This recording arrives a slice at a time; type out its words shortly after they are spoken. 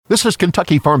This is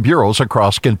Kentucky Farm Bureaus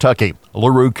across Kentucky.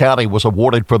 LaRue County was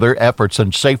awarded for their efforts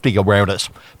in safety awareness.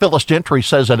 Phyllis Gentry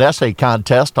says an essay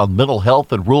contest on mental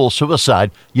health and rural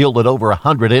suicide yielded over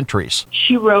 100 entries.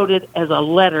 She wrote it as a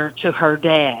letter to her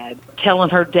dad,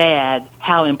 telling her dad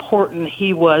how important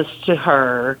he was to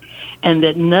her and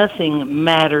that nothing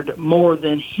mattered more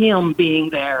than him being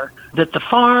there, that the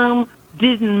farm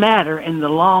didn't matter in the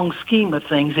long scheme of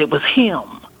things. It was him.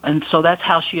 And so that's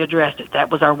how she addressed it. That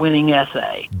was our winning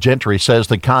essay. Gentry says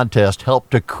the contest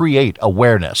helped to create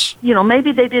awareness.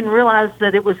 Maybe they didn't realize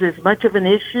that it was as much of an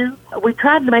issue. We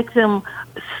tried to make them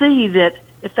see that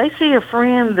if they see a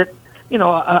friend that,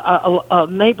 a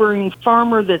neighboring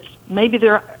farmer that's maybe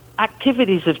their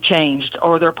activities have changed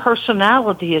or their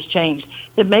personality has changed,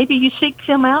 that maybe you seek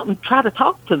them out and try to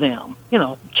talk to them.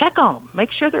 Check on them,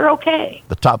 make sure they're okay.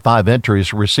 The top 5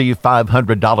 entries received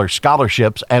 $500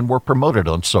 scholarships and were promoted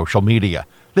on social media.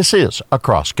 This is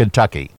Across Kentucky.